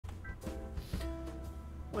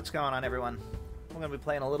What's going on, everyone? We're going to be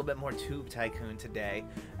playing a little bit more Tube Tycoon today.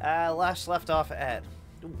 Last left off at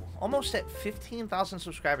almost at 15,000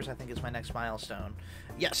 subscribers, I think is my next milestone.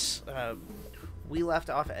 Yes, we left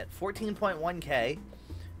off at 14.1k,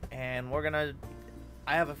 and we're going to...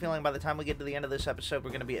 I have a feeling by the time we get to the end of this episode,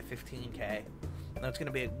 we're going to be at 15k. That's going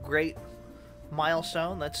to be a great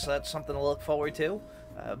milestone. That's something to look forward to,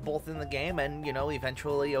 both in the game and, you know,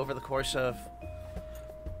 eventually over the course of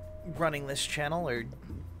running this channel or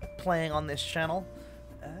playing on this channel.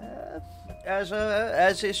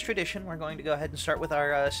 As is tradition, we're going to go ahead and start with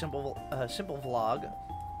our simple vlog.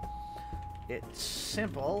 It's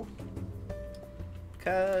simple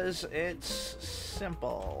because it's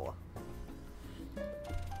simple.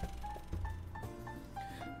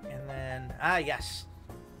 And then yes,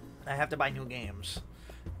 I have to buy new games.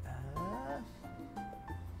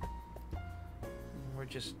 We're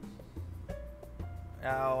just...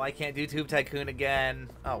 Oh, I can't do Tube Tycoon again.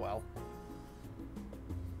 Oh, well.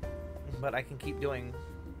 But I can keep doing...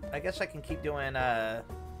 I guess I can keep doing,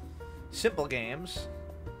 simple games.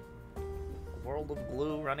 World of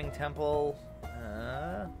Glue, Running Temple.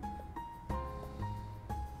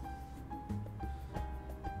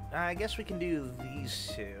 I guess we can do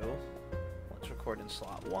these two. Let's record in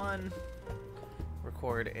slot 1.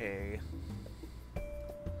 Record a...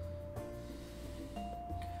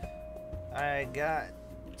 I got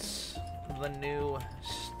the new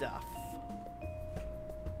stuff.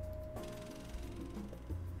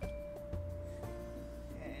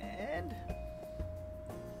 And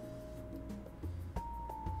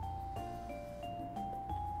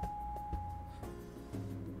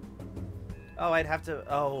oh, I'd have to...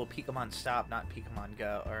 Oh, Pokemon Stop, not Pokemon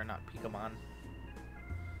Go, or not Pokemon.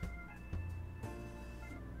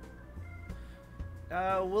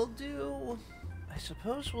 We'll do... I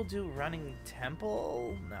suppose we'll do Running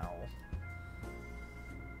Temple? No.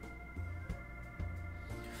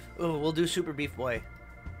 Ooh, we'll do Super Beef Boy.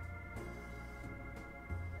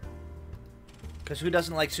 Because who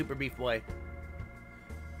doesn't like Super Beef Boy?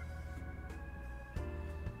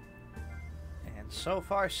 And so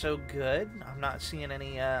far, so good. I'm not seeing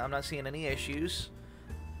any issues.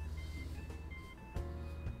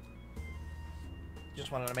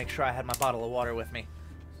 Just wanted to make sure I had my bottle of water with me.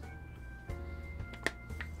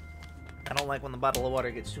 I don't like when the bottle of water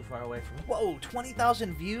gets too far away from me. Whoa,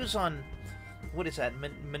 20,000 views on... What is that?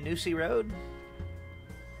 Manusi Road?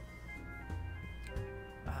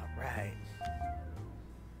 Alright.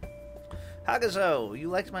 Hagazo, you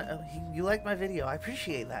liked my video. I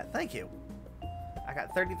appreciate that. Thank you. I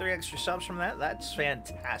got 33 extra subs from that. That's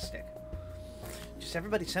fantastic. Just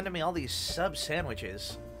everybody sending me all these sub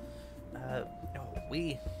sandwiches. I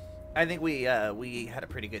think we had a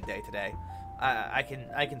pretty good day today. I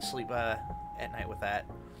can sleep at night with that.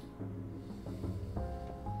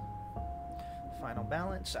 Final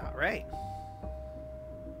balance. All right.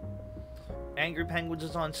 Angry Penguins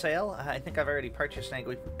is on sale. I think I've already purchased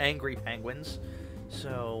Angry Penguins,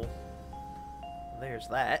 so there's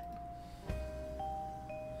that.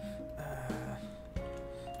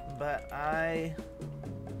 But I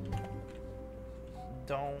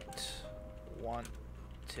don't want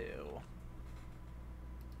to.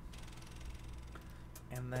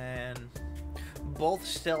 And then both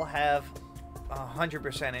still have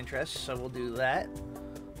 100% interest, so we'll do that.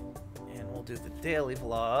 And we'll do the daily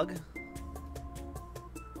vlog.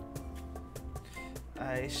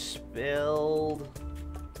 I spilled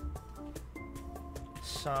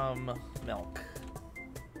some milk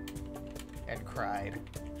and cried.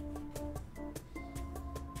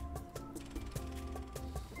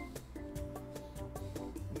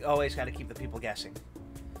 You always got to keep the people guessing.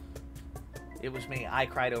 It was me. I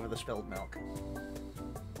cried over the spilled milk.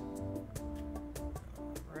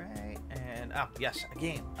 Alright, and... Oh, yes, a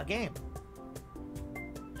game. A game!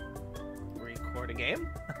 Record a game?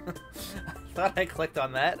 I thought I clicked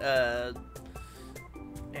on that.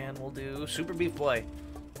 And we'll do Super Beef Boy.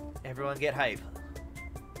 Everyone get hype.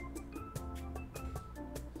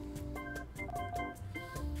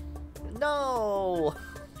 No!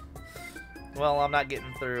 Well, I'm not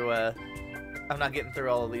getting through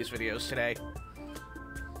all of these videos today.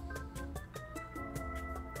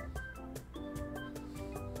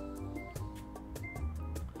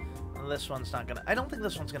 This one's not gonna... I don't think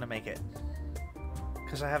this one's gonna make it.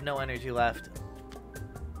 Because I have no energy left.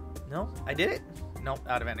 No? I did it? Nope,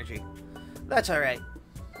 out of energy. That's alright.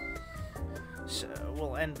 So,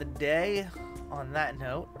 we'll end the day on that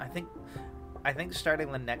note. I think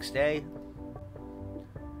starting the next day,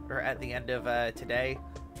 or at the end of today,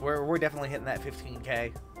 we're definitely hitting that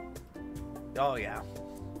 15k. Oh, yeah.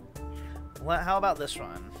 Well, how about this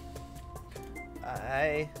one?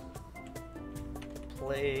 I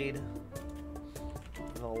played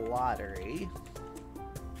the lottery,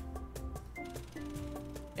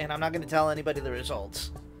 and I'm not going to tell anybody the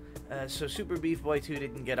results. So Super Beef Boy 2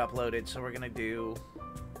 didn't get uploaded, so we're going to do...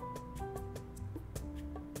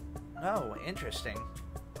 Oh, interesting.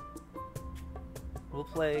 We'll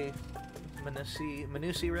play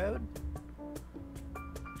Manusi Road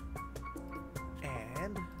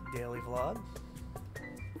and Daily Vlog.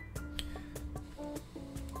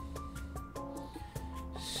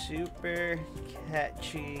 Super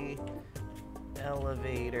catchy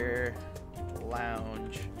elevator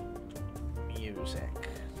lounge music.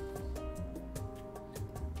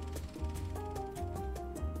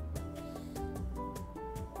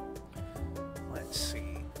 Let's see.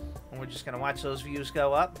 And we're just gonna watch those views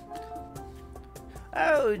go up.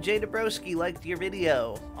 Oh, Jay Dabrowski liked your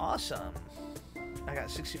video. Awesome. I got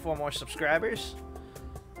 64 more subscribers.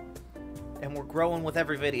 And we're growing with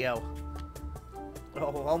every video.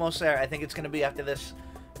 Oh, almost there. I think it's going to be after this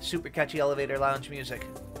super catchy elevator lounge music.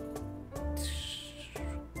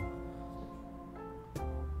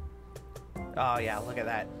 Oh, yeah, look at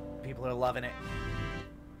that. People are loving it.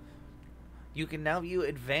 You can now view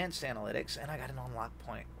advanced analytics, and I got an unlock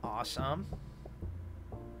point. Awesome.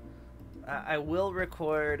 I will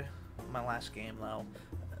record my last game, though.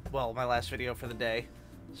 Well, my last video for the day.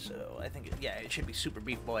 So, I think, yeah, it should be Super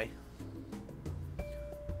Beef Boy.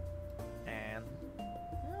 And,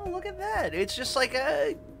 oh, look at that. It's just like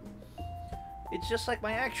a... It's just like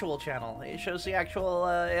my actual channel. It shows the actual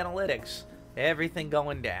analytics. Everything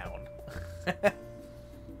going down.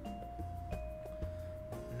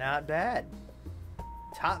 Not bad.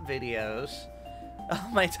 Top videos. Oh,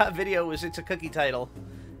 my top video was It's a Cookie title.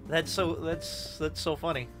 That's so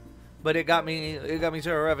funny. But it got me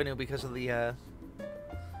zero revenue because of the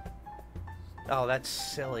oh, that's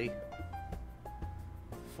silly.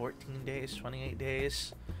 14 days, 28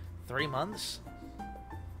 days, 3 months.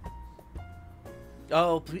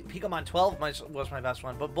 Oh, Pokemon 12 was my best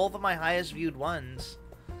one, but both of my highest viewed ones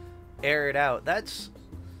aired out. That's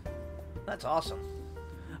awesome.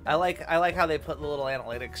 I like how they put the little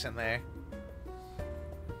analytics in there.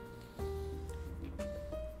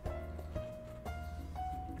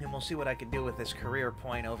 And we'll see what I can do with this career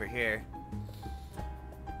point over here.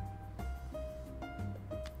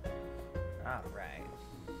 Alright.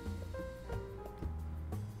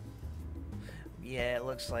 Yeah, it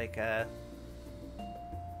looks like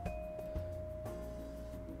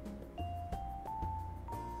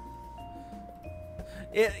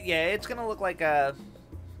it's gonna look like I'm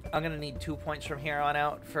gonna need 2 points from here on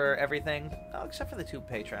out for everything. Oh, except for the Tube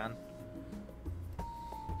Patreon.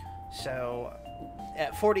 So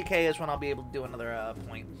at 40k is when I'll be able to do another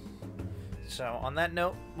point. So on that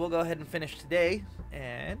note, we'll go ahead and finish today.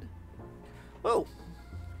 And whoa,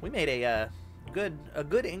 we made a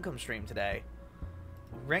good income stream today.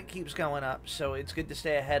 Rent keeps going up, so it's good to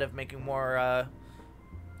stay ahead of making more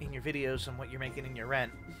in your videos than what you're making in your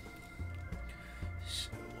rent. So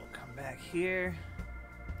we'll come back here.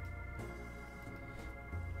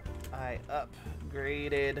 I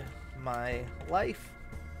upgraded my life.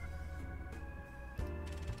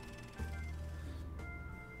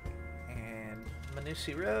 And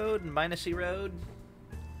Manusi Road, Minusy Road.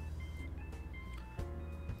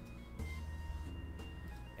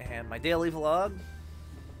 And my daily vlog.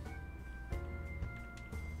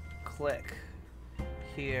 Click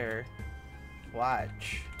here.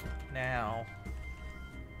 Watch now.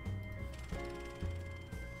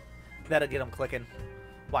 That'll get them clicking,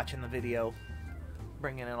 watching the video,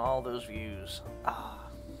 bringing in all those views. Ah.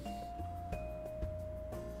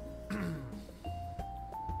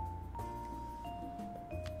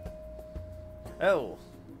 Oh,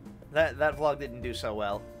 that vlog didn't do so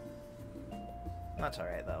well. That's all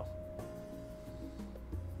right though.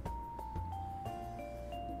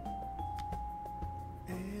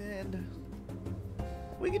 And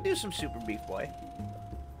we could do some Super Beef Boy.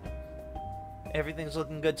 Everything's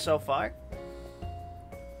looking good so far.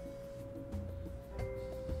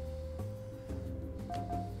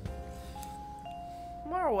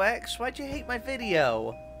 Marwex, why'd you hate my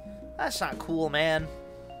video? That's not cool, man.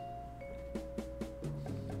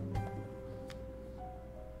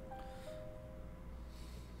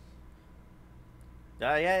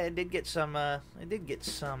 Yeah, it did get some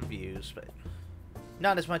views, but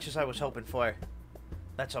not as much as I was hoping for.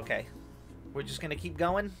 That's okay. We're just gonna keep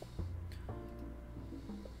going.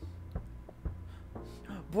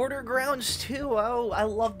 Border Grounds 2. Oh, I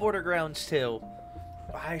love Border Grounds 2.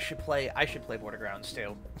 I should play Border Grounds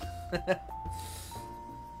 2.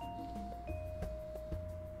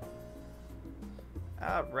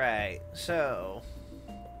 Alright, so...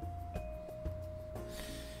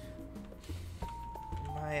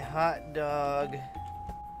 my hot dog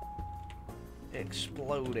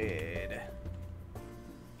exploded.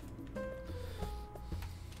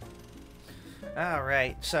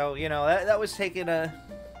 Alright, so, you know, that was taken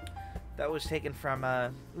from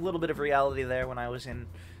a little bit of reality there when I was in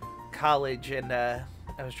college, and I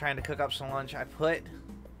was trying to cook up some lunch. I put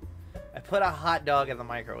a hot dog in the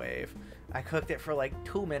microwave. I cooked it for like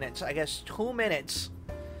 2 minutes. I guess 2 minutes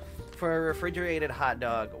for a refrigerated hot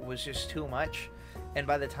dog was just too much. And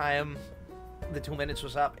by the time the 2 minutes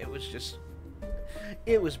was up, it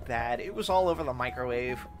was bad. It was all over the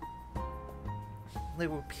microwave. There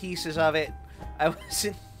were pieces of it. I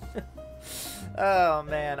wasn't... oh,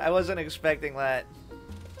 man. I wasn't expecting that.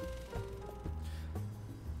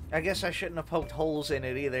 I guess I shouldn't have poked holes in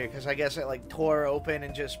it either, because I guess it, like, tore open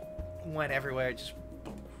and just went everywhere. Just...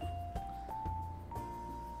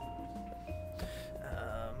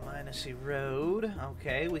 Minusy Road.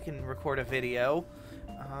 Okay, we can record a video.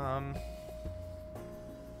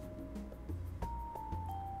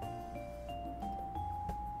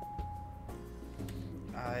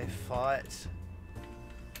 I fought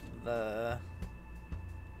the...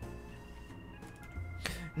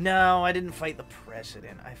 No, I didn't fight the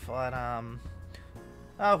president. I fought,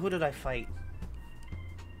 oh, who did I fight?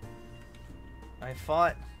 I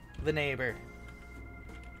fought the neighbor.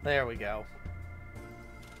 There we go.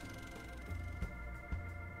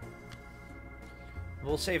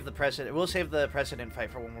 We'll save the president. We'll save the president fight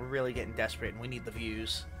for when we're really getting desperate and we need the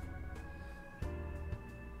views.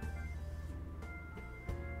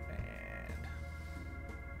 And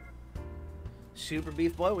Super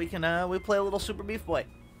Beef Boy, we play a little Super Beef Boy.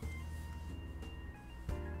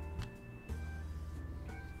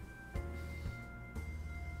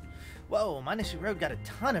 Whoa, Minusy Road got a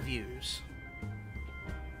ton of views.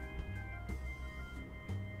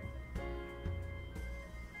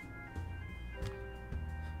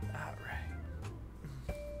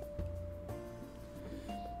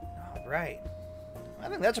 Right. I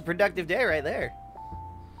think that's a productive day right there.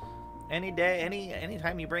 Any day,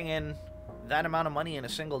 anytime you bring in that amount of money in a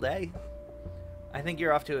single day, I think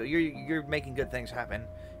you're off to you're making good things happen.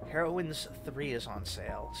 Heroines 3 is on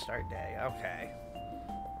sale. Start day. Okay.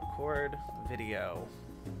 Record video.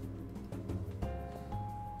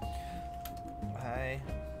 I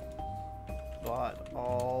bought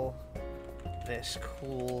all this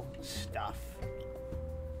cool stuff.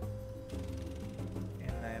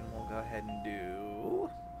 Go ahead and do...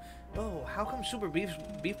 Oh, how come Super Beef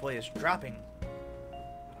Boy is dropping?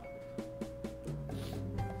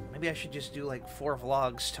 Maybe I should just do like 4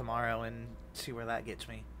 vlogs tomorrow and see where that gets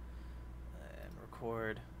me. And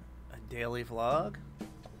record a daily vlog.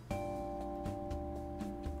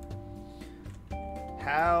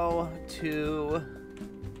 How to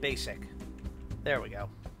basic. There we go.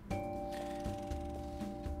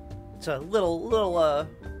 It's a little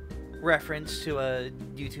reference to a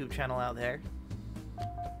YouTube channel out there.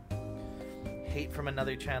 Hate from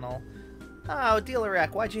another channel. Oh,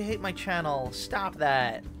 Dealer-Rack, why'd you hate my channel? Stop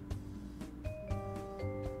that.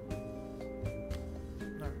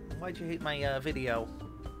 Why'd you hate my video?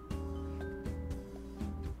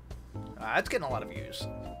 It's getting a lot of views.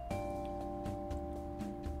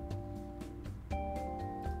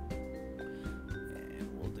 And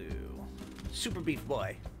we'll do Super Beef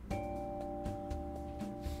Boy.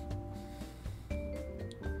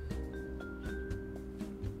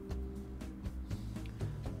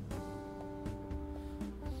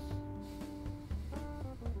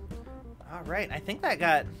 Alright, I think that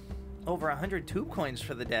got over 100 tube coins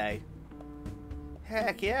for the day.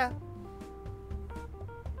 Heck yeah.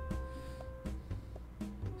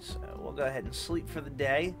 So we'll go ahead and sleep for the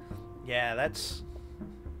day. Yeah, that's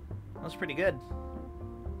pretty good.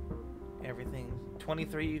 Everything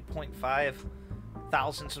 23.5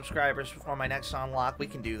 thousand subscribers before my next unlock. We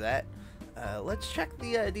can do that. Let's check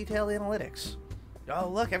the detailed analytics. Oh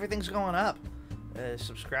look, everything's going up.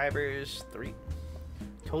 Subscribers 3.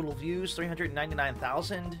 Total views,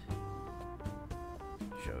 399,000.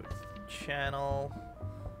 Show channel.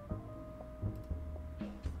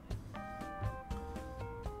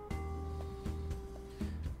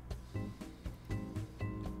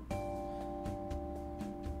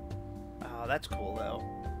 Oh, that's cool, though.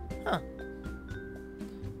 Huh.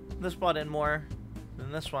 This brought in more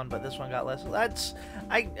than this one, but this one got less. That's...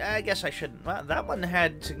 I guess I shouldn't... Well, that one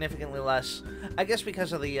had significantly less. I guess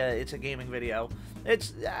because of the, it's a gaming video.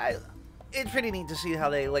 It's pretty neat to see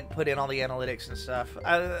how they, like, put in all the analytics and stuff.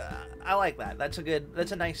 I like that. That's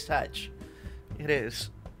a nice touch. It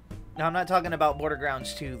is. Now, I'm not talking about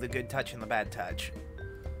Bordergrounds 2, the good touch and the bad touch.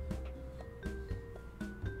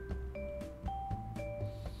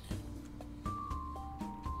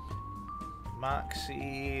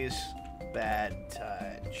 Moxie's Bad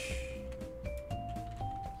Touch.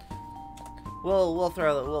 We'll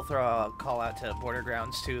throw a call out to Border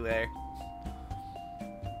Grounds too there.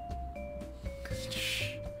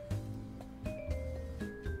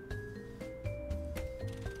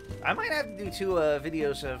 I might have to do 2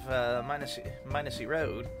 videos of Minusy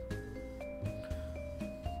Road,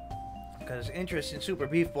 because interest in Super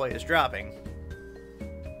Beef Boy is dropping.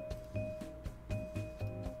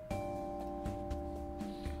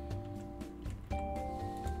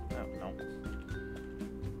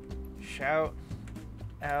 Shout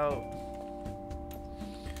out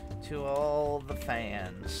to all the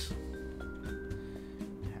fans.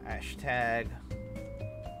 Hashtag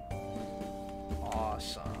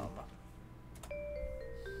awesome.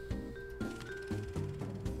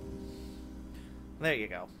 There you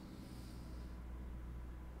go.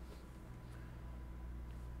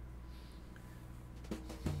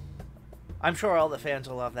 I'm sure all the fans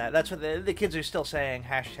will love that. That's what the kids are still saying,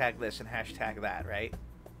 hashtag this and hashtag that, right?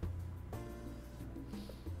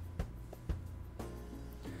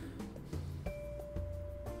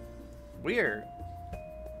 We're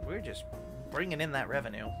just bringing in that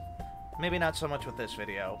revenue. Maybe not so much with this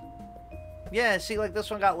video. Yeah, see, like, this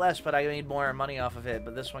one got less, but I made more money off of it.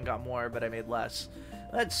 But this one got more, but I made less.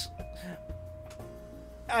 That's...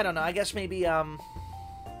 I don't know. I guess maybe, No,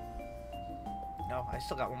 I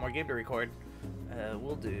still got one more game to record.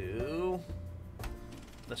 We'll do...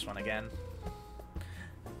 this one again.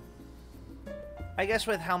 I guess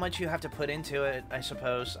with how much you have to put into it, I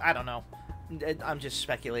suppose. I don't know. I'm just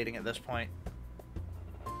speculating at this point.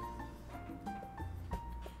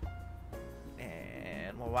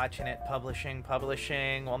 And we're watching it, publishing,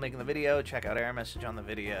 while making the video. Check out error message on the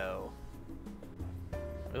video.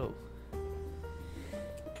 Ooh.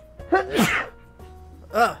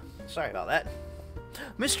 Sorry about that.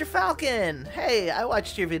 Mr. Falcon! Hey, I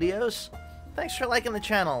watched your videos. Thanks for liking the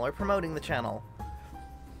channel, or promoting the channel.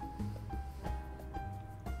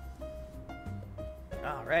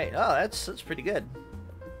 Alright, oh, that's pretty good.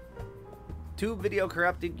 Tube video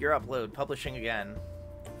corrupted your upload. Publishing again.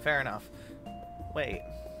 Fair enough. Wait,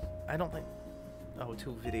 I don't think... oh,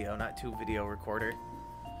 Tube video, not Tube video recorder.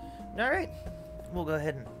 Alright, we'll go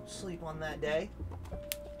ahead and sleep on that day.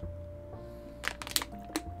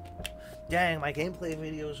 Dang, my gameplay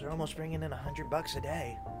videos are almost bringing in $100 a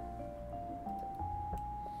day.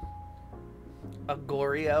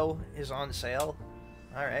 Agorio is on sale.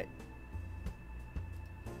 Alright.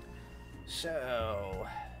 So...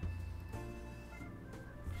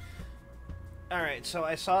 alright, so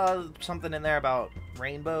I saw something in there about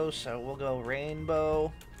rainbow, so we'll go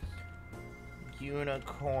rainbow,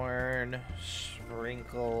 unicorn,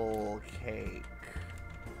 sprinkle cake.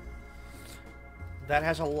 That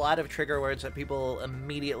has a lot of trigger words that people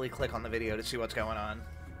immediately click on the video to see what's going on.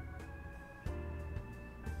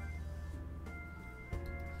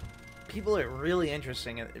 People are really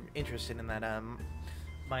interested in that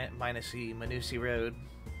Minusy Road.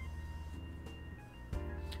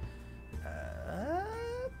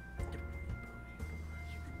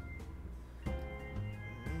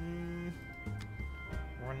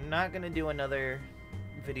 We're not gonna do another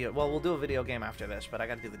video. Well, we'll do a video game after this, but I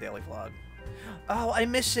gotta do the daily vlog. Oh, I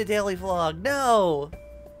missed the daily vlog. No!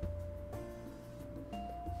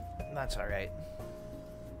 That's alright.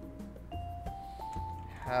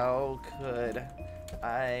 How could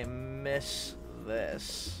I miss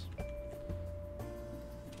this?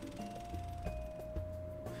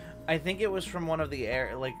 I think it was from one of the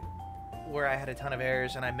where I had a ton of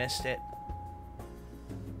errors and I missed it.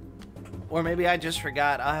 Or maybe I just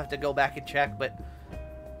forgot. I'll have to go back and check, but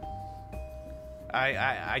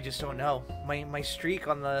I just don't know. My streak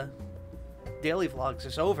on the daily vlogs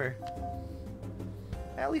is over.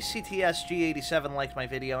 At least CTSG87 liked my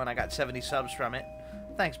video and I got 70 subs from it.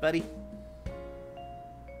 Thanks, buddy.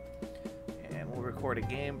 And we'll record a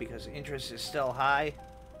game because interest is still high.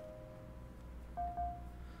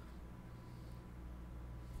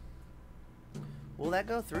 Will that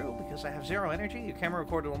go through? Because I have 0 energy? Your camera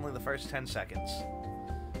recorded only the first 10 seconds.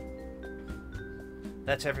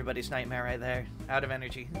 That's everybody's nightmare right there. Out of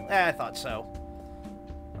energy. I thought so.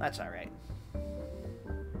 That's alright.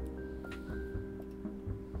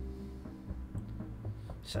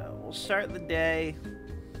 So, we'll start the day.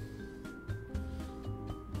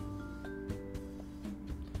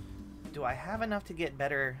 Do I have enough to get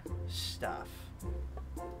better stuff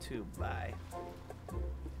to buy?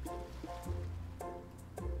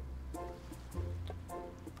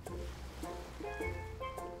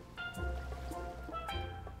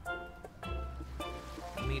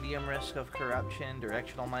 Medium risk of corruption,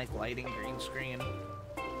 directional mic, lighting, green screen.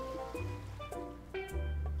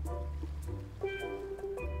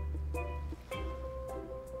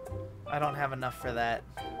 I don't have enough for that.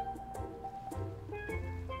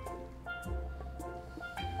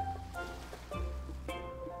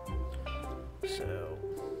 So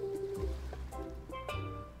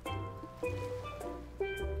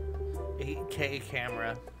 8K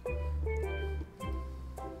camera.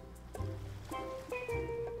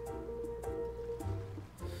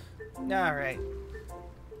 Alright.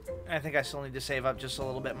 I think I still need to save up just a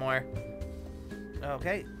little bit more.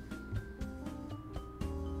 Okay.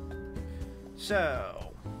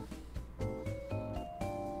 So.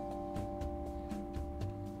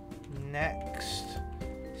 Next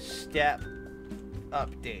step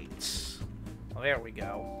updates. Well, there we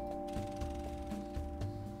go.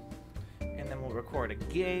 And then we'll record a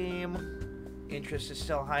game. Interest is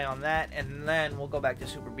still high on that, and then we'll go back to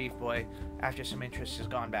Super Beef Boy after some interest has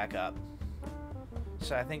gone back up.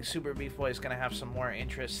 So I think Super Beef Boy is going to have some more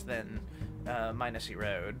interest than Minusy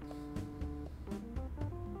Road.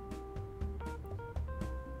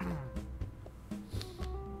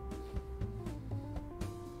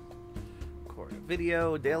 Record a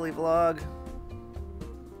video, daily vlog.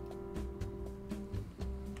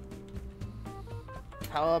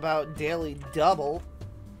 How about daily double?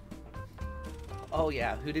 Oh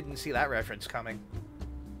yeah, who didn't see that reference coming?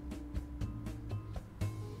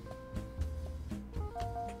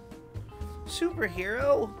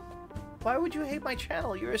 Superhero? Why would you hate my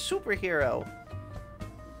channel? You're a superhero.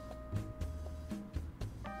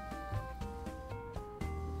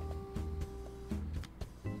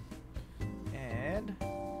 And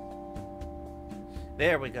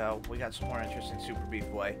there we go. We got some more interest in Super Beef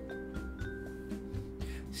Boy.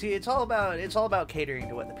 See, it's all about catering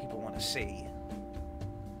to what the people want to see.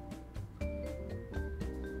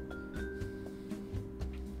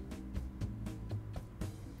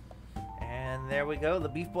 And there we go. The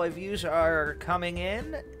Beef Boy views are coming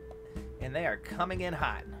in, and they are coming in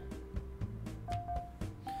hot.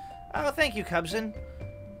 Oh, thank you, Cubson.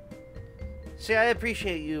 See, I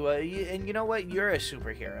appreciate you, and you know what? You're a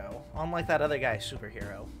superhero, unlike that other guy's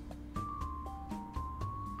superhero.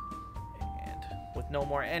 And with no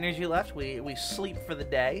more energy left, we sleep for the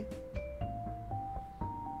day.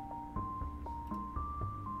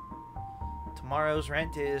 Tomorrow's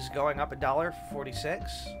rent is going up $1.46.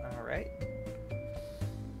 All right.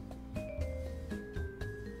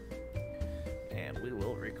 And we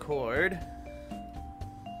will record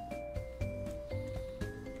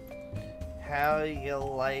How You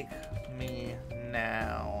Like Me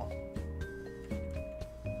Now.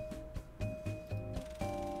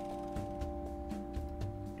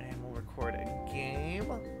 And we'll record a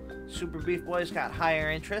game. Super Beef Boy's got higher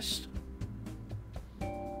interest.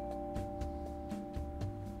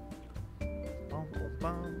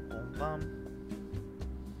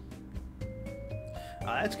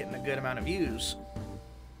 That's getting a good amount of views.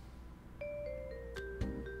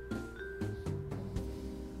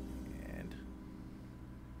 And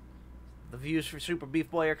the views for Super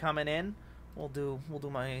Beef Boy are coming in. We'll do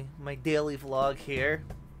my daily vlog here.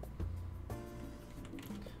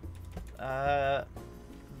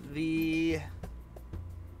 The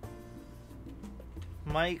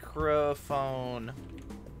microphone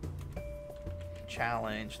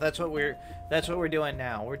challenge. That's what we're doing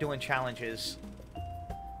now. We're doing challenges.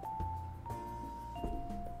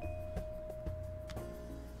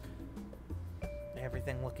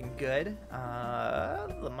 Everything looking good.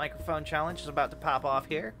 The microphone challenge is about to pop off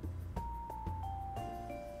here.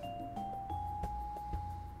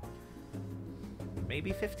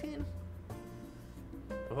 Maybe 15?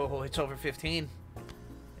 Oh, it's over 15.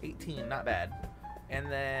 18, not bad. And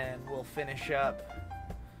then we'll finish up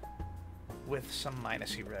with some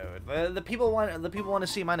Minusy Road. The people want to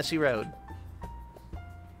see Minusy Road.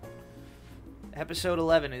 Episode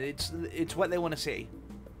 11. It's what they want to see.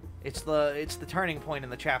 It's the turning point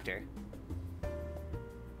in the chapter.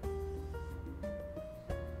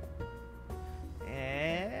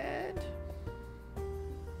 And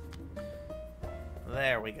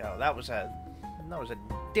there we go. That was a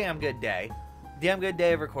damn good day. Damn good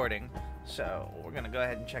day of recording. So we're gonna go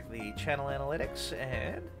ahead and check the channel analytics,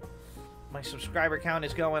 and my subscriber count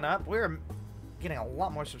is going up. We're getting a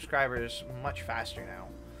lot more subscribers much faster now.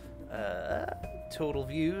 Total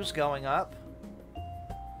views going up.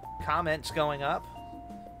 Comments going up.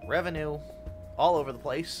 Revenue all over the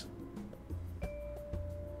place.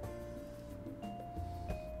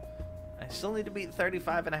 I still need to beat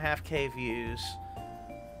 35.5K views.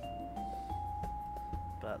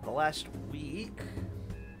 But the last week,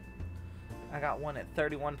 I got one at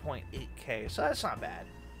 31.8K, so that's not bad.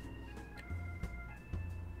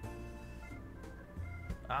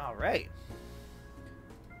 Alright.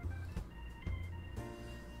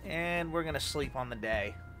 And we're going to sleep on the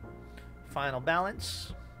day. Final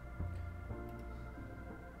balance.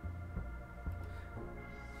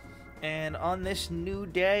 And on this new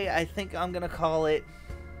day, I think I'm going to call it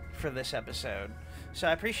for this episode. So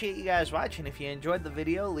I appreciate you guys watching. If you enjoyed the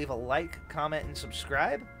video, leave a like, comment, and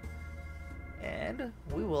subscribe. And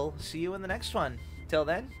we will see you in the next one. Till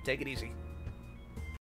then, take it easy.